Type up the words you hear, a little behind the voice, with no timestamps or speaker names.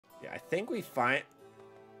Yeah, I think we find...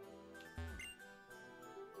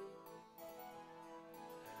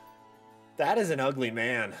 That is an ugly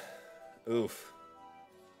man. Oof.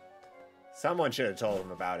 Someone should have told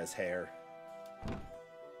him about his hair.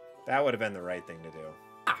 That would have been the right thing to do.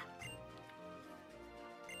 Ah!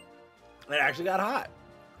 It actually got hot.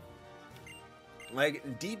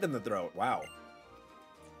 Like, deep in the throat. Wow.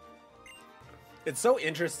 It's so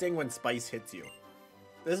interesting when spice hits you.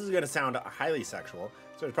 This is going to sound highly sexual,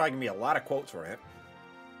 so there's probably going to be a lot of quotes for it.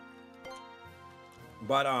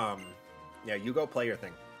 But, yeah, you go play your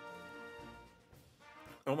thing.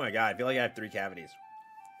 Oh my god, I feel like I have 3 cavities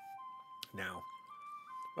now.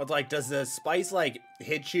 But like, does the spice like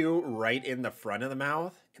hit you right in the front of the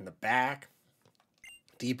mouth, in the back,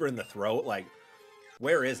 deeper in the throat? Like,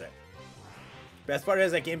 where is it? Best part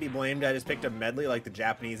is I can't be blamed. I just picked a medley like the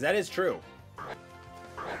Japanese. That is true.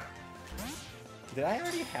 Did I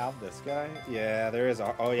already have this guy? Yeah, there is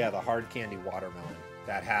a... Oh yeah, the hard candy watermelon.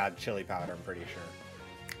 That had chili powder, I'm pretty sure.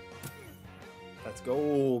 Let's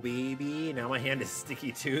go, baby. Now my hand is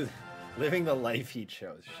sticky too. Living the life he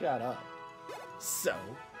chose. Shut up. So.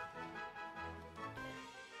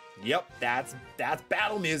 Yep, that's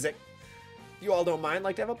battle music. You all don't mind,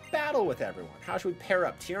 like to have a battle with everyone. How should we pair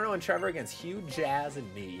up Tierno and Trevor against Hugh, Jazz,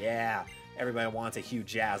 and me? Yeah, everybody wants a Hugh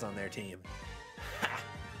Jazz on their team. Ha!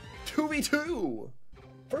 2v2!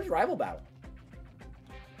 First rival battle.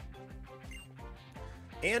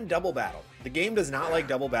 And double battle. The game does not like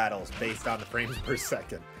double battles based on the frames per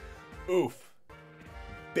second. Oof.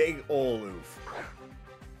 Big ol' oof.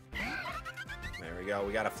 There we go.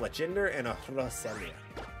 We got a Fletchinder and a Roselia.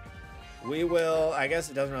 We will... I guess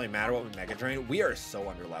it doesn't really matter what we Mega Drain. We are so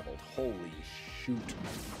underleveled. Holy shoot.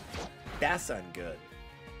 That's ungood.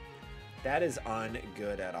 That is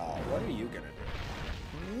ungood at all. What are you gonna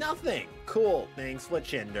do? Nothing. Cool. Thanks,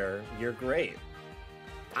 Fletchinder. You're great.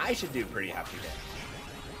 I should do pretty hefty damage.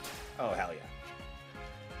 Oh, hell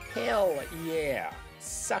yeah. Hell yeah.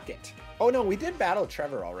 Suck it. Oh, no, we did battle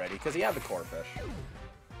Trevor already because he had the Corphish.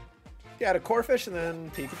 He had a Corphish and then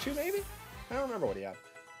Pikachu, maybe? I don't remember what he had.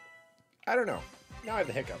 I don't know. Now I have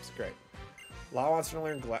the hiccups. Great. La wants to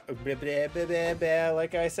learn...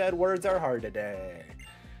 Like I said, words are hard today.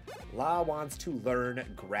 La wants to learn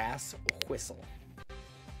Grass Whistle.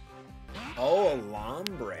 Oh,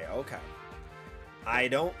 Lombre. Okay. I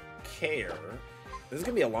don't care. This is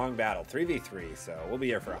going to be a long battle. 3v3, so we'll be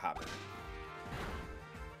here for a hot minute.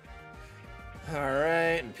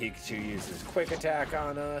 Alright, and Pikachu uses Quick Attack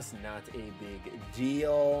on us. Not a big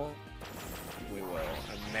deal. We will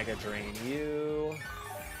Mega Drain you.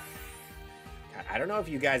 God, I don't know if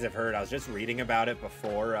you guys have heard. I was just reading about it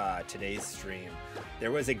before today's stream.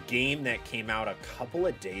 There was a game that came out a couple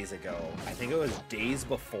of days ago. I think it was Days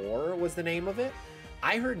Before was the name of it.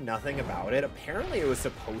 I heard nothing about it. Apparently it was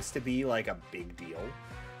supposed to be like a big deal.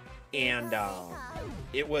 And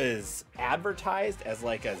it was advertised as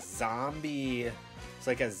like a zombie... It's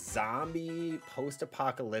like a zombie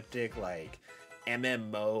post-apocalyptic like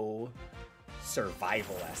MMO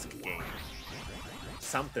survival-esque game.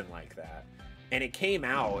 Something like that. And it came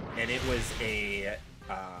out and it was a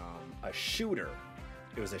shooter.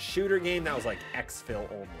 It was a shooter game that was like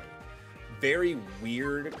exfil only. Very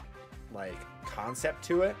weird like concept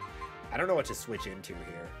to it. I don't know what to switch into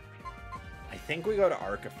here. I think we go to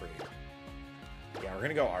Arcafree. Yeah, we're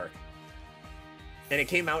gonna go Arc. And it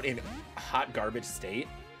came out in hot garbage state,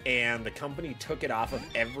 and the company took it off of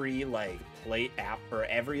every like Play app or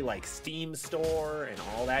every like Steam store and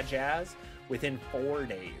all that jazz within 4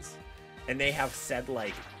 days. And they have said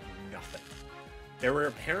like nothing. There were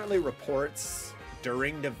apparently reports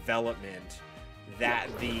during development that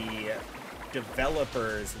the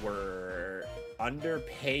developers were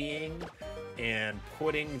underpaying and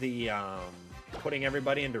putting the putting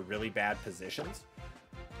everybody into really bad positions.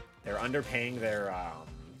 They're underpaying their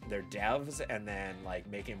devs and then like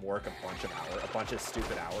making them work a bunch of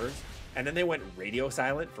stupid hours, and then they went radio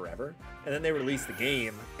silent forever, and then they released the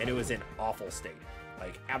game and it was in awful state,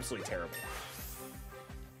 like absolutely terrible.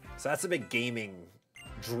 So that's a big gaming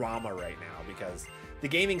drama right now because the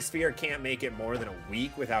gaming sphere can't make it more than a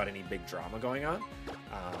week without any big drama going on.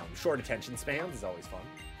 Short attention spans is always fun.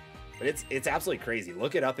 But it's absolutely crazy.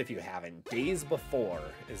 Look it up if you haven't. Days Before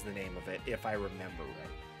is the name of it, if I remember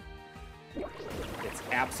right. It's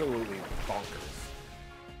absolutely bonkers.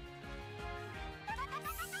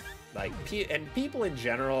 Like, and people in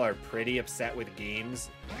general are pretty upset with games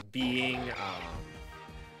being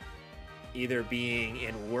either being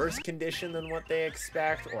in worse condition than what they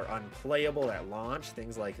expect or unplayable at launch,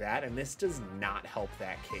 things like that. And this does not help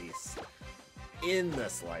that case in the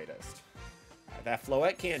slightest. That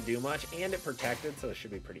Floette can't do much, and it protected, so it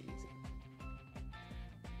should be pretty easy.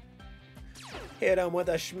 Hit him with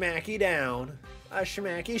a schmacky down. A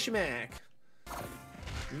schmacky schmack.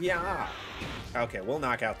 Yeah. Okay, we'll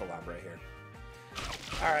knock out the Lombre here.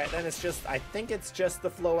 Alright, then it's just... I think it's just the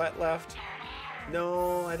Floette left.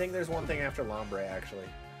 No, I think there's one thing after Lombre, actually.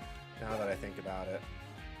 Now that I think about it.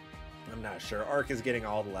 I'm not sure. Arc is getting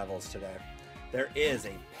all the levels today. There is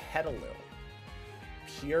a Petalil.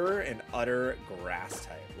 Pure and utter grass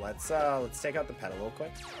type. Let's take out the Petalil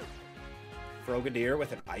quick. Frogadier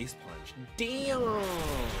with an Ice Punch. Damn!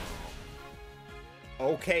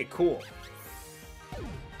 Okay, cool.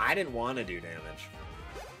 I didn't want to do damage.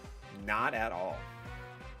 Not at all.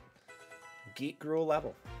 Geek Gruel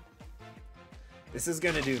level. This is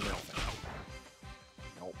gonna do nothing.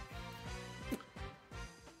 Nope.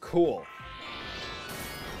 Cool.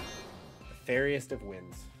 The Fairiest of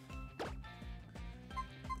Winds.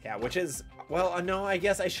 Yeah, which is... Well, no, I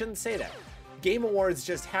guess I shouldn't say that. Game Awards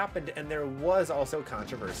just happened, and there was also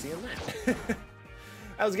controversy in that.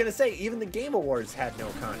 I was gonna say, even the Game Awards had no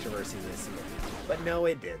controversy this year. But no,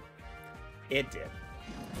 it did. It did.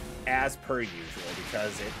 As per usual,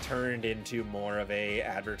 because it turned into more of a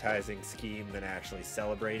advertising scheme than actually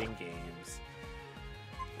celebrating games.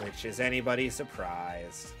 Which, is anybody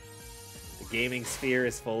surprised? The gaming sphere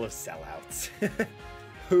is full of sellouts.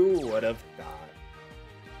 Who would have thought?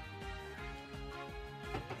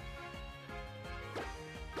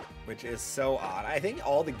 Which is so odd. I think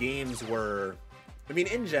all the games were... I mean,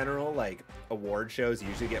 in general, like, award shows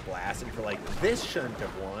usually get blasted for, like, this shouldn't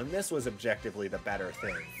have won. This was objectively the better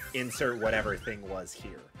thing. Insert whatever thing was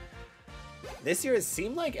here. This year, it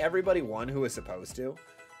seemed like everybody won who was supposed to.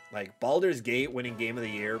 Like, Baldur's Gate winning Game of the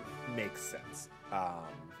Year makes sense.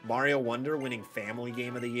 Mario Wonder winning Family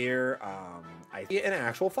Game of the Year. I see an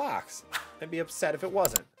actual Fox. I'd be upset if it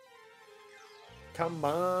wasn't. Come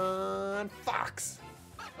on, Fox.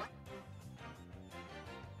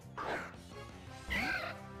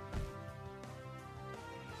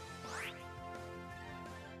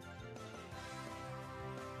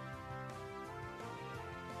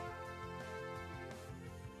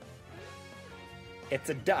 It's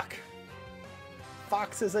a duck.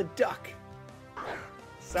 Fox is a duck.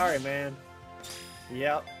 Sorry, man.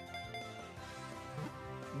 Yep.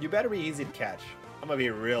 You better be easy to catch. I'm gonna be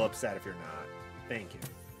real upset if you're not. Thank you.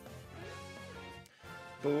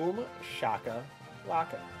 Boom, shaka,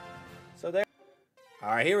 laka. So there.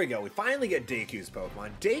 Alright, here we go. We finally get Deku's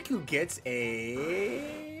Pokemon. Deku gets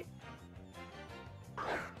a...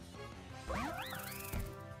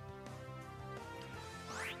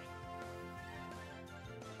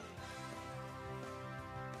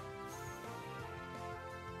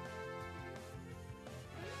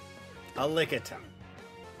 a Lickitung.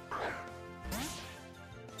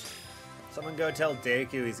 Someone go tell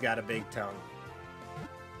Deku he's got a big tongue.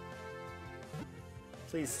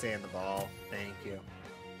 Please stand the ball. Thank you.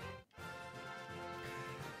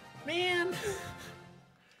 Man.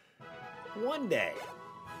 One day.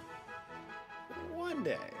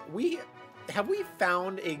 Have we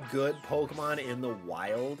found a good Pokemon in the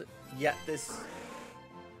wild yet this...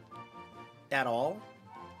 at all?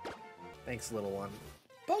 Thanks, little one.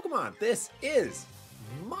 Pokemon, this is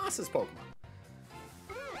Moss's Pokemon.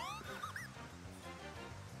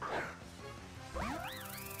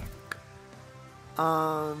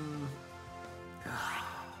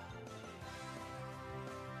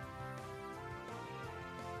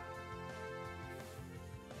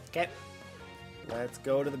 Okay. Let's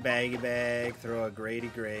go to the baggy bag, throw a Grady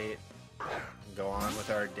Great, and go on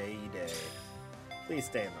with our day. Please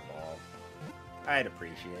stay in the ball. I'd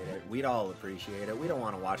appreciate it. We'd all appreciate it. We don't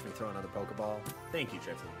want to watch me throw another Pokeball. Thank you,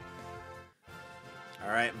 Drifloon.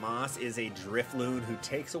 Alright, Moss is a Drifloon who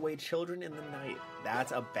takes away children in the night.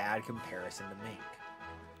 That's a bad comparison to make.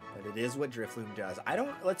 But it is what Drifloon does.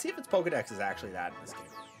 Let's see if its Pokedex is actually that in this game.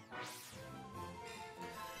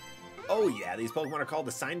 Oh yeah, these Pokemon are called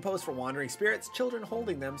the signpost for wandering spirits. Children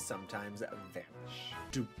holding them sometimes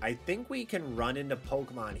vanish. I think we can run into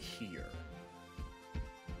Pokemon here.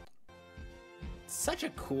 Such a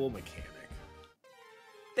cool mechanic.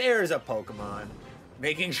 There's a Pokemon.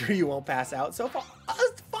 Making sure you won't pass out. So far,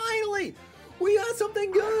 finally, we got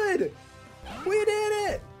something good. We did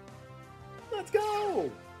it. Let's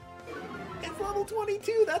go. It's level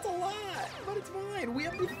 22. That's a lot, but it's fine. We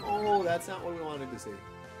have to. Oh, that's not what we wanted to see.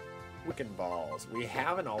 Wicked balls. We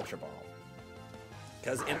have an Ultra Ball.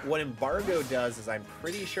 Because what Embargo does is I'm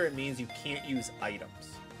pretty sure it means you can't use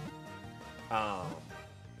items.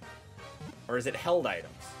 Or is it held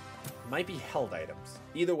items? It might be held items.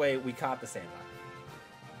 Either way, we caught the same one.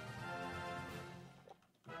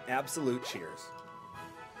 Absolute cheers.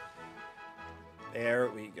 There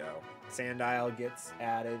we go. Sandile gets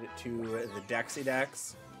added to the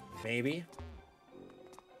Dexidex. Maybe.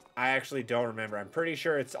 I actually don't remember. I'm pretty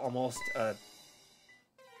sure it's almost a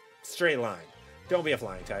straight line. Don't be a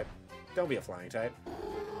flying type. Don't be a flying type.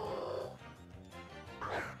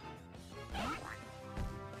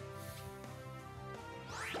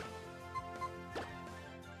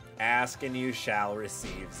 Ask and you shall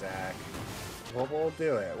receive, Zach. Well, we'll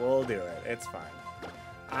do it. We'll do it. It's fine.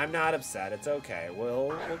 I'm not upset. It's okay.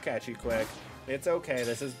 We'll catch you quick. It's okay.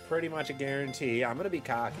 This is pretty much a guarantee. I'm going to be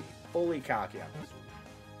cocky. Fully cocky on this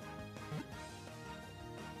one.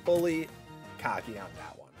 Fully cocky on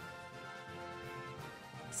that one.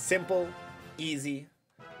 Simple, easy,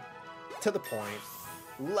 to the point.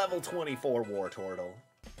 Level 24 Wartortle.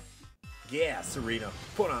 Yeah, Serena.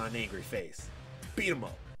 Put on an angry face. Beat him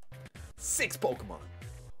up. 6 Pokemon.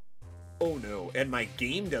 Oh no, and my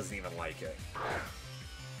game doesn't even like it.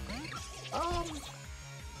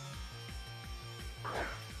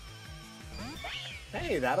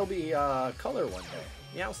 Hey, that'll be color one day.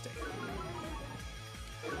 Meowstic.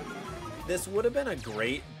 This would have been a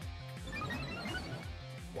great...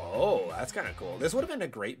 Whoa, that's kind of cool. This would have been a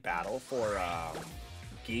great battle for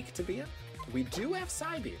Geek to be in. We do have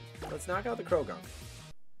Psybeam. Let's knock out the Croagunk.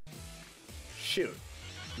 Shoot.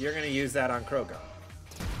 You're going to use that on Croagunk.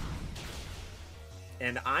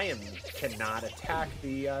 And I cannot attack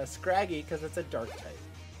the Scraggy because it's a dark type.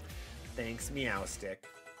 Thanks, Meowstic.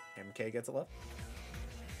 MK gets a love.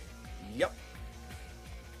 Yep.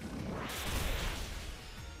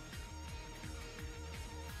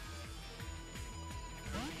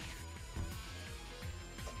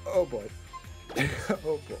 Oh boy.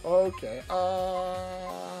 Oh boy. Okay.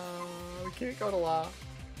 We can't go to Law.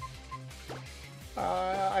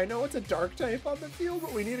 I know it's a dark type on the field,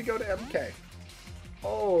 but we need to go to MK.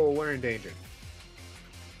 Oh, we're in danger.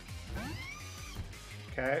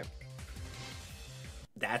 Okay.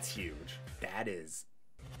 That's huge. That is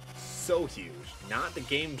so huge. Not the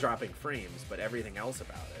game dropping frames, but everything else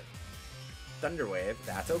about it. Thunderwave,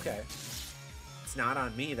 that's okay. It's not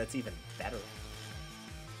on me, that's even better.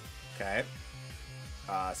 Okay.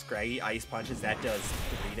 Scraggy Ice Punches, that does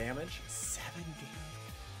 3 damage. 7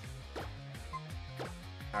 damage.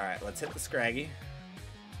 Alright, let's hit the Scraggy.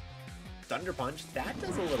 Thunder Punch, that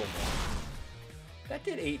does a little more. That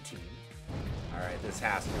did 18. Alright, this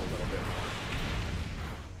has to do a little bit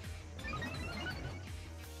more.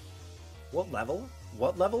 What level?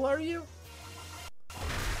 What level are you?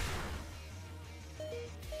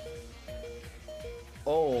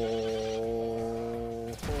 Oh.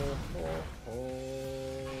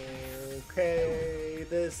 Okay,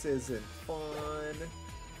 this isn't fun.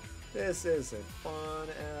 This isn't fun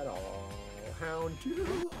at all.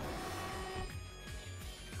 Houndoom.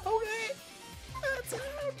 Okay, that's a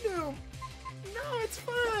Houndoom. No, it's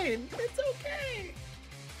fine. It's okay.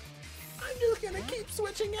 I'm just gonna keep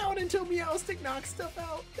switching out until Meowstic knocks stuff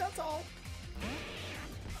out. That's all.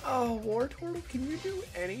 Oh, Wartortle, can you do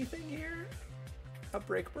anything here? A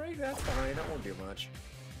break? That's fine. That won't do much.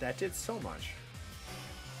 That did so much.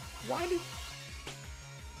 Why did...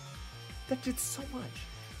 That did so much.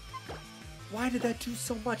 Why did that do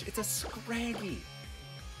so much? It's a Scraggy.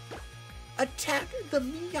 Attack the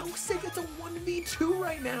Meowstic. It's a 1v2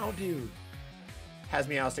 right now, dude. Has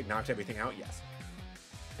Meowstic knocked everything out? Yes.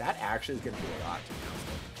 That actually is going to do a lot to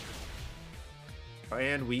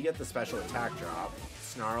Meowstic. And we get the special attack drop.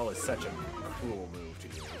 Snarl is such a cruel move to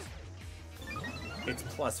use. It's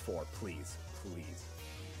 +4, please. Please.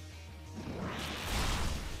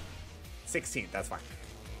 16, that's fine.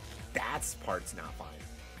 That's part's not fine.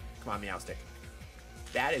 Come on, Meowstic.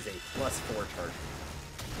 That is a +4 target.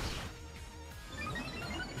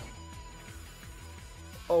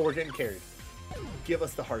 Oh, we're getting carried. Give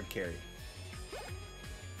us the hard carry.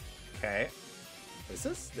 Okay. This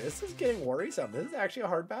is getting worrisome. This is actually a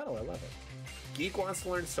hard battle. I love it. Geek wants to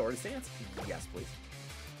learn Swords Dance? Yes, please.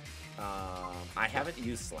 I haven't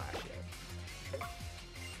used Slash yet.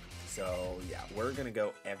 So, yeah, we're going to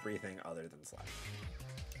go everything other than Slash.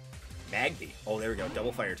 Magby. Oh, there we go.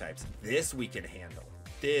 Double fire types. This we can handle.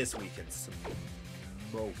 This we can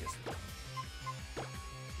smoke us.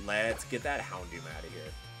 Let's get that Houndoom out of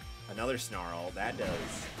here. Another Snarl. That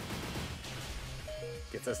does...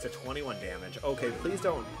 Gets us to 21 damage. Okay, please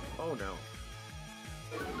don't... Oh, no.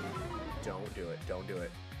 Don't do it. Don't do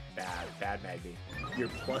it. Bad Magby. You're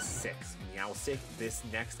 +6. Meowstic, this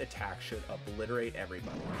next attack should obliterate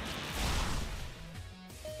everybody.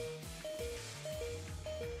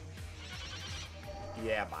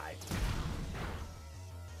 Yeah, bye.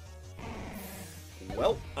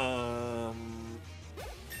 Well,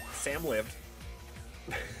 Sam lived.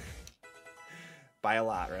 By a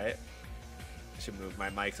lot, right? I should move my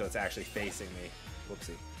mic so it's actually facing me.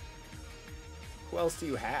 Whoopsie. Who else do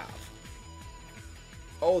you have?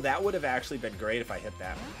 Oh, that would have actually been great if I hit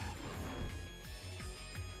that one.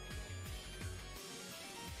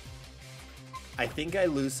 I think I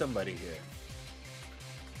lose somebody here.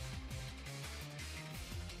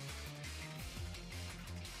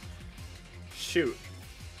 Shoot.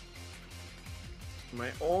 My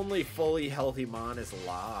only fully healthy mon is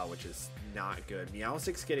La, which is not good.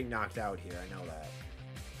 Meowstic's getting knocked out here, I know that.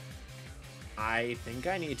 I think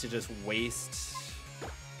I need to just waste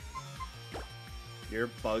your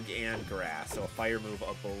bug and grass. So a fire move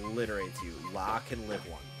obliterates you. La can live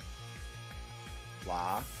one.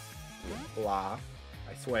 La. La.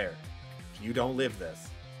 I swear. You don't live this.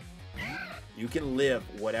 You can live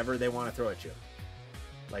whatever they want to throw at you.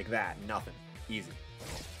 Like that. Nothing. Easy.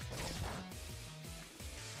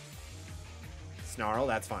 Snarl,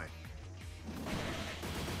 that's fine.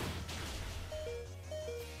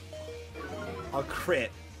 A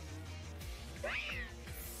crit.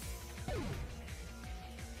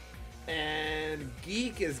 And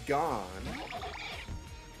Geek is gone.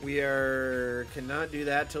 We cannot do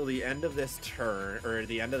that till the end of this turn, or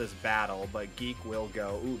the end of this battle, but Geek will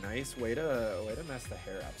go. Ooh, nice. Way to mess the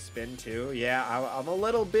hair up. Spin too. Yeah, I'm a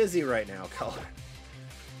little busy right now, Color.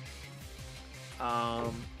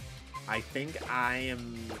 I think I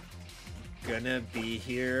am gonna be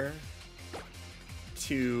here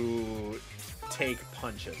to take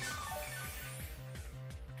punches.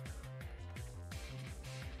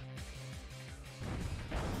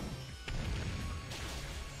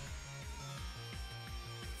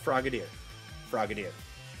 Frogadier. Frogadier.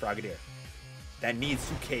 Frogadier. That needs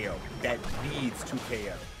to KO. That needs to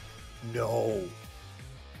KO. No.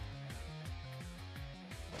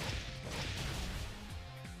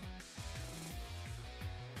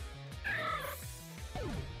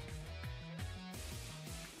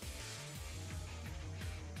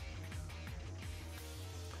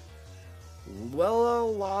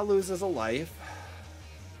 Well, La loses a life.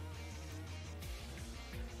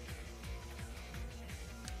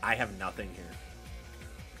 I have nothing here.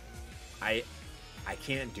 I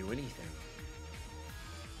can't do anything.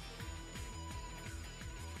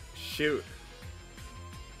 Shoot.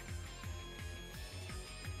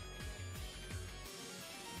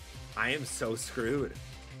 I am so screwed.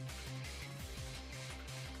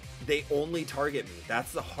 They only target me.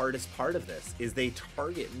 That's the hardest part of this, is they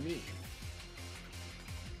target me.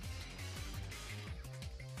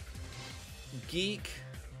 Geek.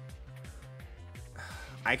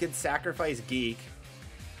 I could sacrifice Geek.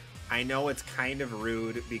 I know it's kind of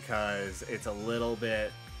rude because it's a little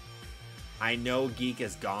bit... I know Geek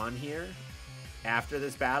is gone here after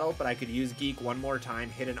this battle, but I could use Geek one more time,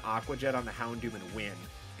 hit an Aqua Jet on the Houndoom and win.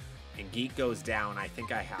 And Geek goes down. I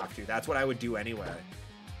think I have to. That's what I would do anyway.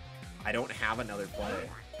 I don't have another play.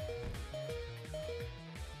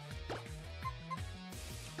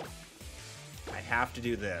 I have to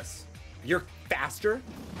do this. You're faster?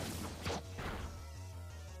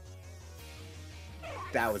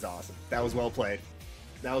 That was awesome. That was well played.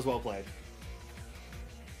 That was well played.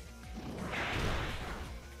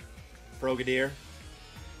 Frogadier.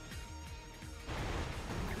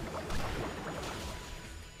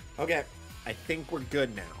 Okay, I think we're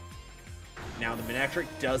good now. Now the Manectric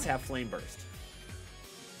does have Flame Burst.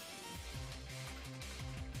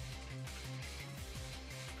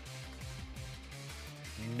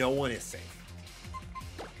 No one is safe.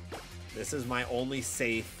 This is my only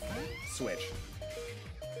safe switch.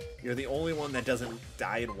 You're the only one that doesn't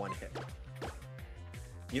die in one hit.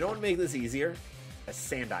 You know what would make this easier? A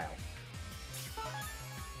Sandile.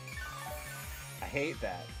 I hate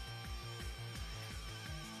that.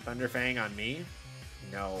 Thunderfang on me?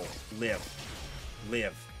 No. Live.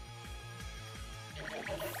 Live.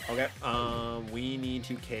 Okay, we need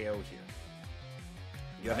to KO here.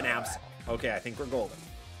 You have an abs. Okay, I think we're golden.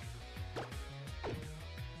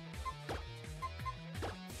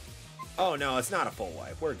 Oh no, it's not a full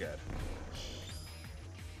wipe. We're good.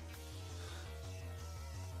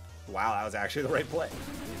 Wow, that was actually the right play.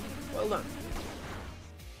 Well done.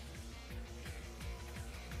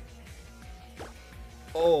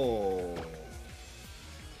 Oh.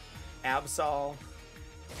 Absol.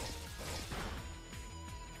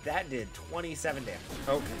 That did 27 damage.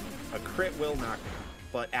 Okay. A crit will knock me out.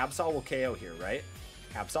 But Absol will KO here, right?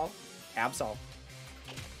 Absol? Absol.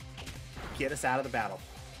 Get us out of the battle.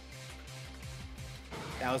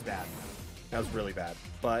 That was bad. That was really bad.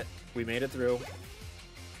 But we made it through.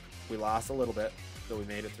 We lost a little bit, but we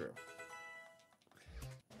made it through.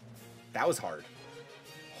 That was hard.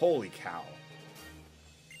 Holy cow.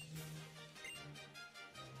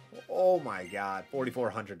 Oh my god,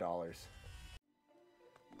 $4,400.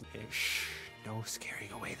 Shh, no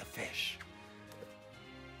scaring away the fish.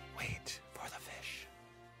 Wait for the fish,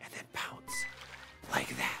 and then pounce, like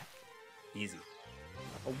that. Easy.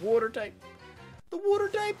 A water type. The water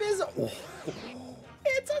type is, oh,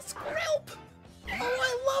 it's a Skrelp. Oh,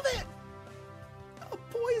 I love it. A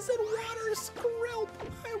poison water Skrelp.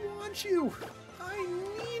 I want you. I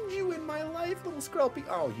need you in my life, little Skrelpy.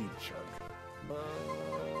 Oh, you jerk.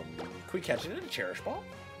 Can we catch it in a Cherish Ball?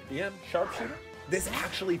 DM, Sharpshooter? This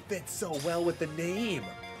actually fits so well with the name.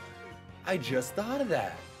 I just thought of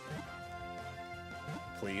that.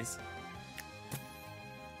 Please.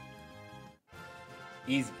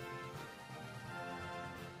 Easy.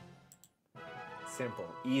 Simple.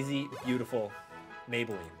 Easy, beautiful.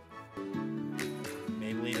 Maybelline.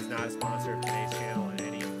 Maybelline is not a sponsor of today's channel.